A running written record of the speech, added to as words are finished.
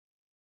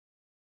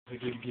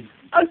Okay,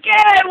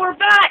 we're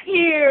back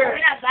here.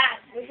 We're not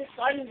back. We're just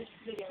starting this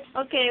video.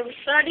 Okay, we're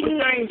starting.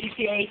 We're starting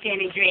GTA San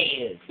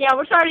Andreas. Yeah,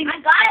 we're starting. I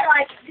got it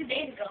like 2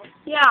 days ago.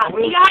 Yeah,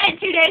 we got it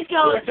 2 days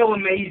ago. We're so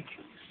amazed.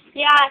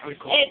 Yeah, Very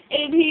cool.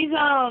 and he's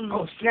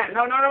Oh snap!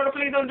 No,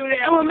 please don't do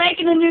that. and we're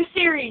making a new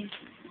series.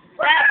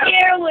 We're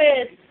here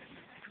with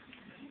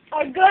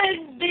our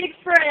good big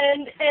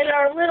friend and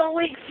our little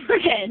weak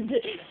friend.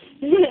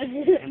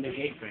 And the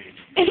gay friend.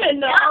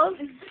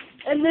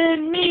 And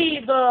then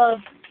me, the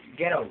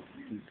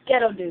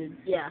Ghetto. dude.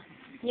 Yeah,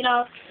 you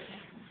know.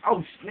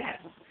 Oh snap!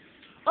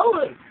 Oh,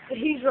 look,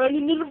 he's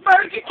running to the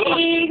Burger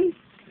King.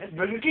 That's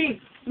Burger King.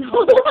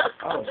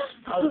 Oh,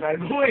 How's that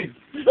going?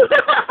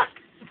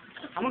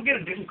 I'm gonna get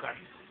a different car.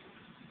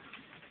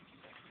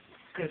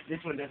 Cause this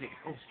one doesn't.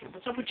 Oh snap!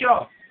 What's up with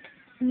y'all?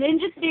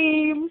 Ninja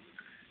theme.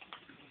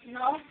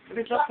 No.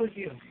 What's up with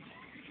you?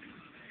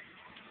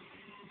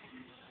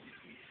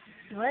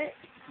 What?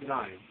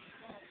 Nine.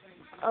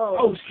 Oh.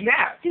 Oh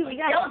snap! Dude, we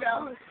got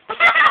Dildo.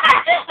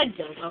 a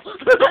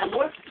dildo.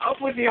 What's up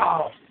with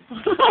y'all?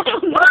 We're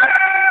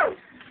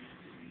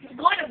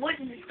going to woods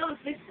and discover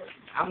Bigfoot.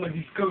 I'm gonna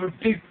discover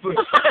Bigfoot.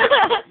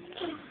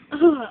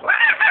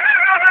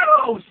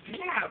 Oh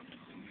snap!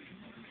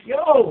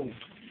 Yo!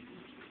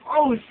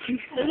 Oh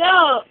snap!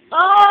 No.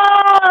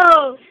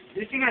 Oh.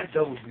 This thing has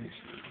double boost.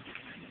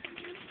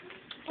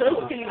 This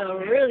can go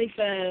really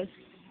fast.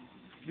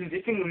 Dude,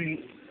 this thing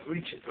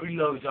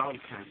reloads all the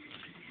time.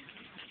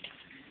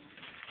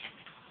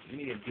 You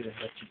need to do the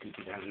best you can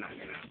do that. I'm not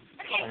gonna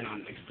plan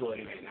on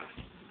exploring right now.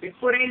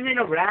 Bigfoot ain't even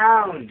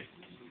around.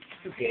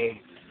 It's okay.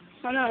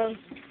 I know.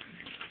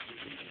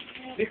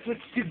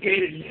 Bigfoot's too gay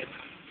to live.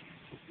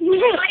 Oh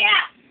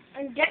yeah.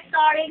 And get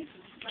starting.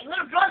 My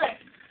little brother.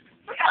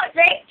 For God's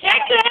sake.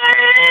 Texas!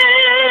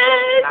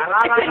 La la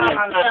la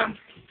la la la.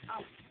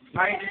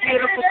 My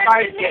beautiful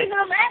car is dead.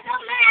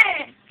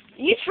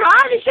 You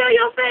trying to show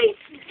your face?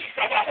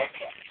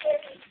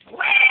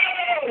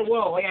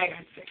 Whoa, yeah, I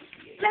got sick.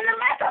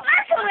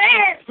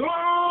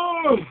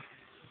 Oh!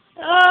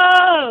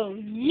 Oh,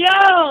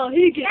 yo,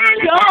 he can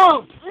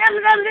jump.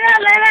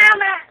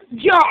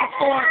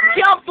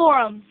 Jump for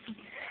him.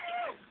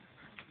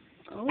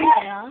 Oh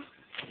yeah.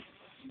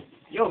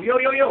 Yo.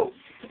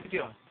 What's the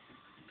deal?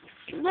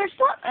 There's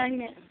something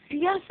magnet.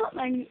 You got a something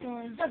magnet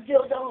going. The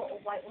dildo, a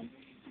white one.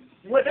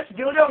 What? That's a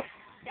dildo?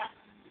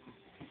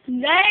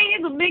 Dang,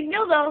 it's a big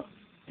dildo.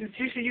 Dude,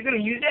 seriously, you're gonna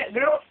use that,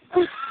 girl?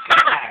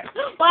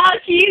 Why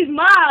don't you use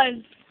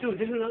mine? Dude,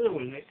 there's another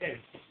one right there.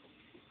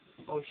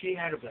 Oh, she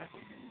had a black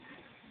one.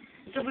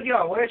 What's up with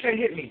y'all? Why are you trying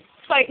to hit me?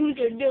 Fighting with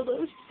their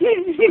dildos.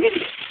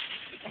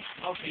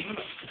 Okay,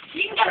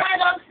 You can get one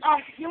of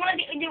those. You want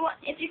to get one?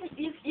 If you can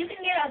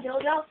get a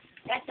dildo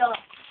at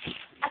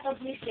the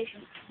police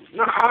station.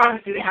 Nah,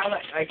 do they have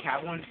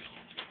one?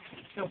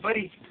 No,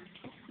 buddy.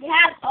 They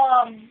have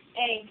a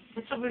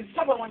What's up with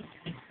Subway one.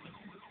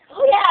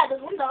 Oh yeah,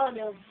 there's $1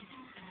 bill.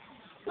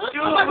 Look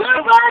Dude, what my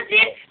little brother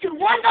did to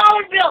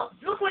 $1 bill.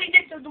 Look what he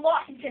did to the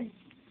Washington.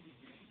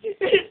 He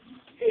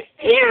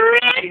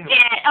ripped it.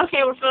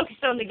 Okay, we're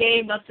focused on the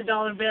game, not the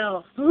dollar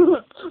bill.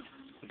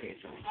 Okay,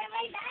 so.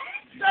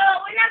 So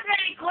we're not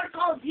gonna record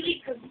Call of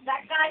Duty because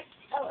that guy.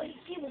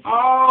 He was.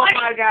 Oh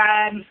my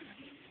god.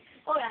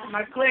 Oh yeah.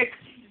 My click.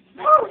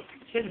 Oh.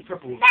 She has a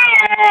purple one.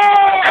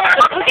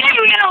 Okay,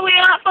 we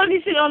are not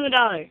focusing on the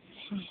dollar.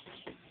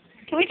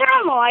 Can we turn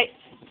on the lights?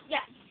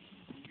 Yeah.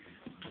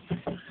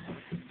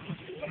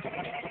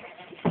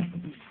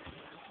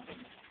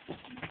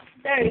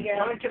 There you go.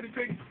 Want to be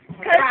pretty?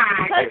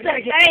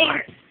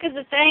 Because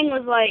the thing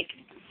was like,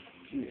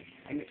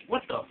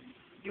 What the?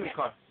 Give me a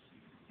car.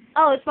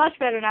 oh, it's much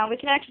better now. We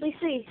can actually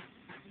see.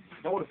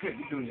 Don't want to put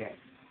you doing that.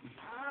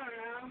 I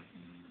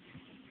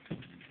don't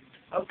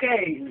know.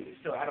 Okay,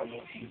 so I don't know.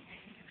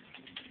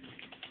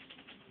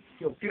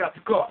 Yo, get out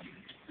the car.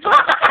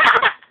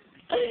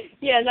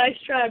 Yeah, nice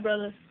try,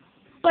 brother.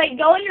 Wait,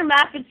 go in your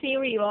map and see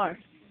where you are.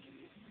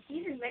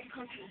 He's in red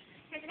country.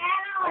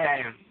 Yeah, I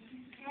am.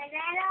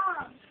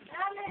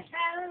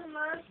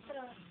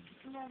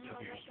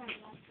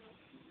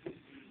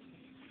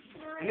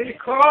 I'm in the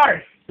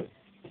car.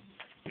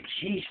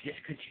 Jeez, this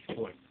country's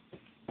boring.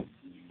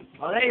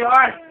 Oh, there you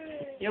are.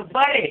 Yo,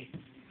 buddy.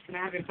 Can I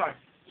have your car?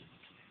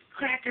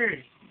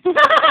 Crackers.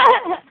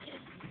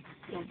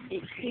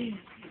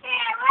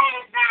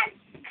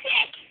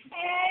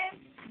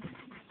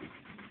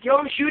 Yo,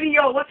 I'm shooting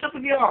y'all. What's up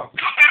with y'all?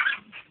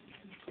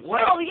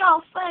 What? Oh,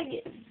 y'all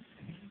faggot.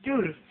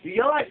 Dude, do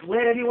y'all like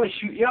let anyone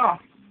shoot y'all?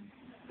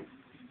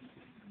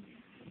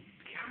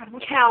 God,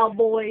 what?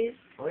 Cowboys.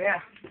 Oh, yeah.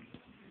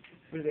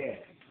 Where's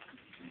that?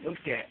 Look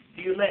at that.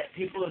 Do you let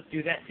people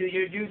do that to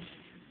your dudes?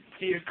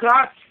 To your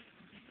cops?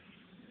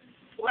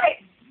 Wait.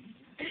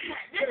 This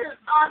is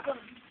awesome.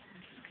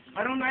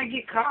 Why don't I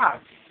get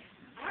cops?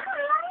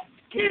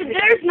 Dude,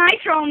 there's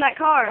nitro in that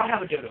car. I'll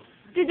have a dodo.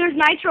 Dude, there's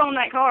nitro in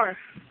that car.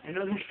 I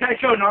know there's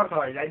nitro in our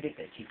cars. I did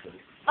that cheaply.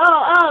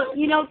 Oh,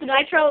 you know the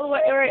nitro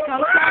where it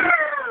comes from?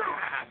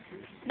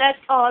 That's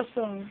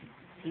awesome.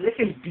 This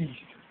is beast.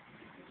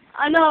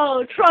 I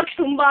know, truck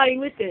somebody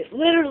with it.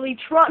 Literally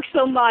truck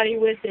somebody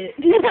with it.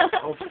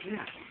 Oh,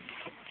 snap.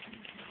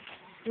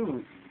 Dude,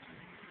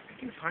 I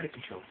think party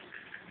control.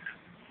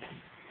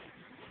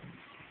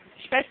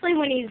 Especially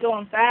when he's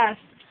going fast.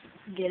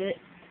 Get it?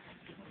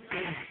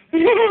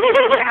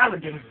 I have a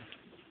dildo.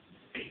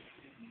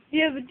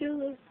 You have a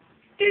dildo.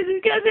 Dude,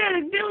 this guy's had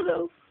a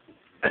dildo.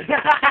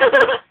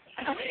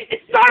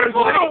 It's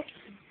purple.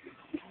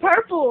 It's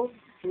purple.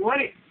 You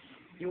want it?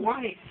 You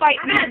want it? Fight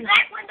I'm me. in a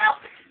black window.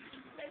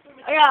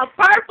 I got a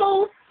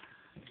purple.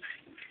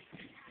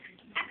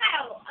 I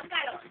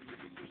got a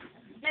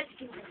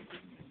Mexican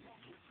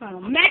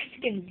one.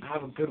 Mexican. I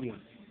have a good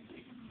one.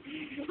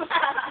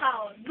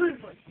 Wow, good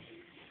one.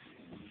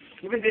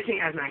 Even this thing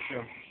has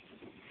nitro.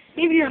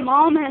 Maybe your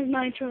mom has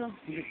nitro.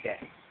 Look at that.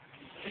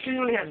 This one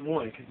only has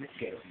one because it's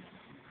ghetto.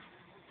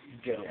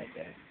 It's ghetto like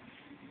that.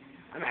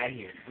 I'm out of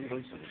here. I'm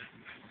going somewhere.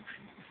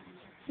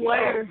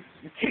 Where?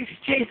 The Texas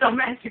Chainsaw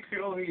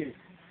Massacre over here.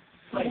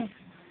 Like,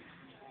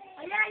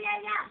 Oh,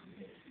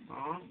 yeah.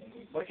 aw,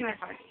 what can I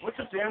find? What's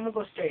up there? I'm gonna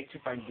go straight to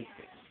find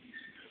Bigfoot.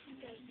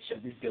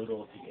 Shove this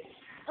dildo up here.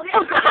 Okay,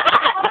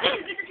 okay,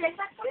 is this a drink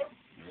back for you?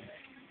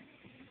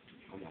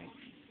 Oh my.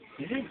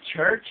 Is it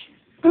church?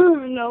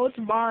 No, it's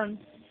a barn.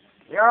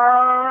 Yeah,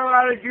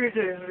 I don't do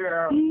this,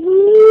 girl.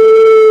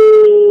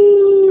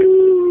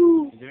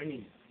 Woo! Is there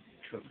any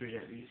truckers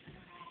at least?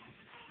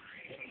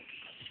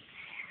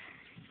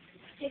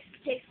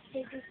 Take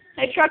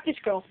Hey, truck this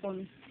girl for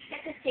me.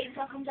 this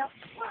chainsaw comes out.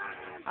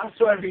 I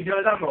swear if he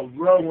does, I'm gonna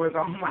roll with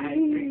on my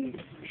thing.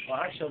 Well,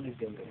 I showed this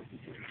dildo.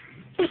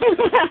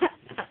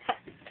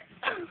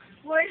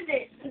 Where is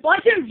it?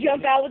 Watch him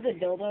jump out with a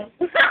dildo.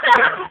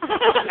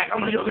 Like, I'm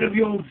gonna open up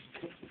yours.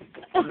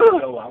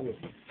 No, I will.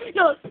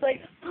 No, it's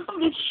like, I'm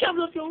gonna shove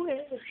it up your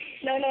head.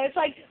 No, it's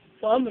like,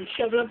 well, I'm gonna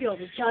shove it up your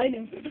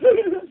vagina.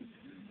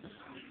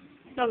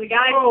 No, the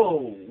guy.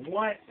 Oh,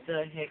 what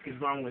the heck is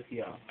wrong with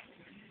y'all?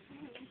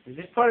 Is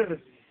this part of the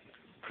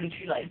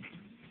country, like,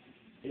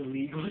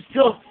 illegal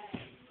still?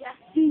 Yeah.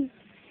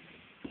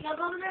 Now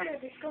go over there to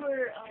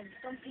discover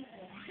some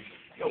people.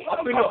 Yo,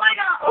 open Oh up. my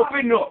God.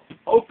 Open up.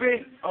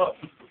 Open up.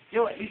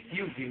 Yo, at least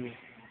you give me.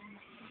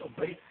 Yo,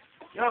 buddy.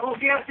 Yo, go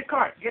get out the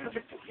car. Get out the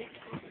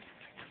car.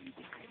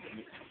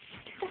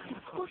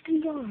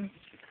 Fucking God.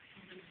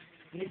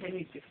 Yes, I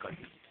need this car.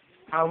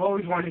 I've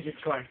always wanted this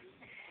car.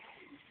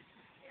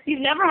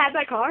 You've never had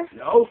that car?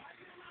 No.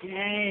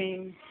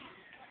 Dang.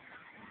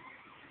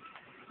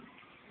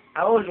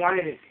 I always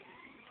wanted it.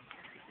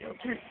 Yo,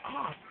 turn it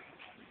off.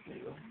 There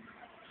you go.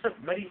 What's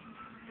up, buddy?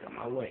 Get out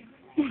my way.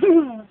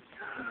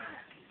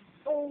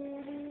 Oh.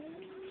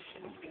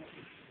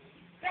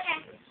 Okay.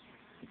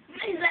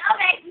 He's like,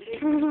 okay.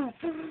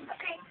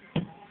 Okay.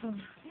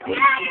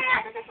 Yeah.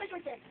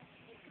 What's this?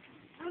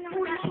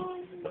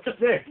 What's up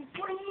there?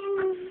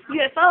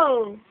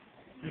 UFO.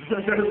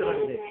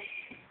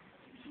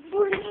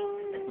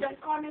 The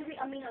car maybe,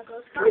 I mean a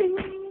ghost car.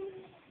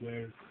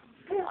 Where?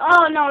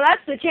 Oh no,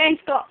 that's the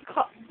chainsaw.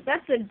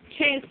 That's the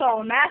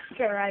Chainsaw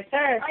Massacre right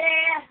there. Oh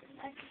yeah.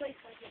 That's the place.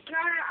 No, I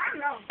don't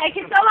know. Hey,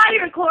 can somebody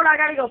record? I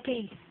gotta go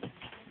pee.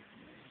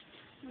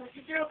 My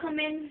sister will come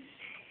in,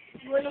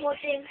 ruin the whole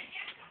thing.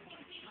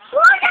 Oh,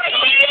 I gotta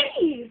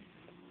pee.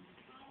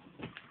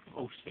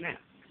 Oh, snap.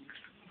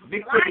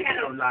 Bigfoot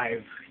is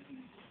alive.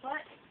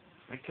 What?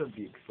 I killed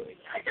Bigfoot.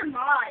 It's a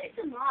mod. It's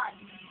a mod.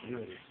 I know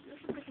this.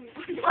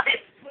 What?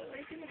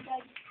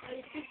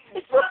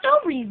 It's flipped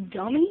over, you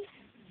dummy.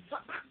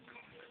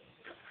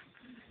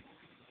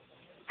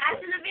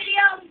 After the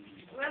video,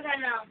 we're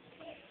gonna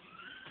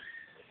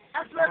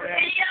upload a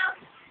video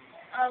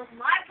of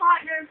my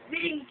partner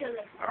beating each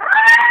other.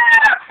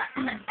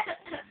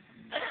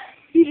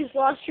 You just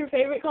lost your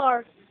favorite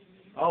car.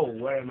 Oh,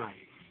 where am I?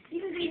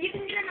 You can get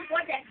in the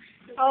vortex.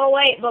 Oh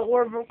wait, but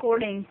we're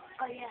recording.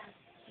 Oh yeah.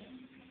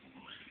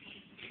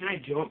 Can I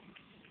jump?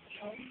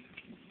 Oh,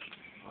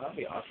 that'd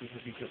be awesome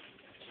if you could.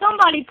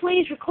 Somebody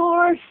please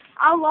record.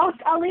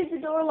 I'll leave the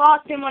door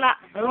locked, and when I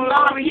Oh,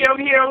 over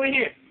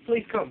here.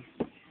 Please come.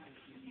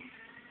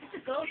 It's a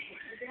ghost.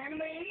 Is there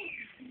anybody in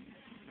here?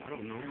 I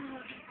don't know.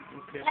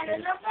 Okay. And it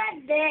looks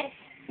like this.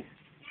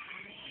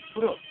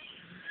 Put up.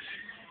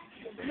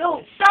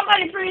 no,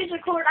 somebody please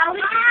record. I'll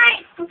leave.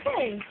 Hi.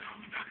 Okay.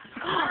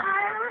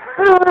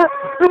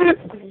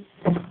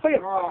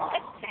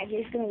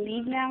 Maggie's gonna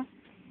leave now.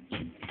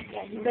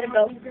 Yeah, you better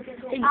go.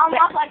 I'll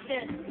walk like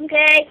this.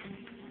 Okay.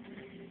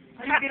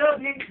 Get up,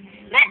 nigga.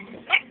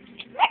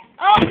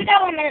 Oh, we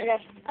got 1 minute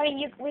left. I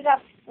mean, we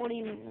got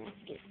 40 minutes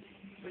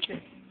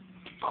left.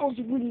 Close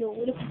the window.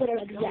 We'll put it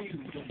like that.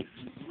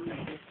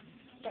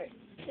 Sorry.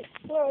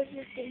 Where was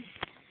this thing?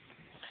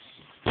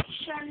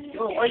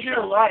 Yo, why is there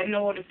a lot? I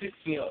know what to fix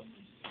me up.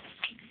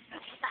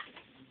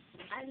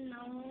 I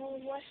know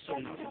what's So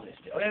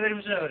nihilistic. Oh, yeah, there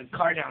was a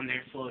car down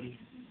there floating.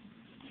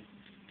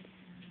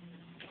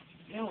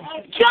 Yo,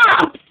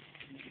 Jump!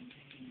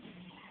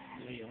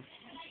 there you go.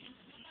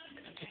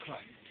 That's a car.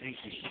 Thank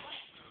you.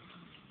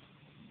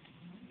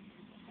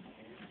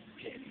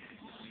 Okay.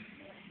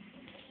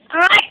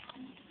 Alright.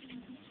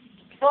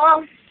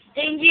 Well,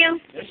 thank you.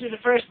 This is the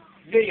first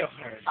video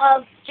her.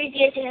 of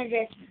GTA San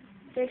Andreas.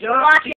 Thanks for Don't watching.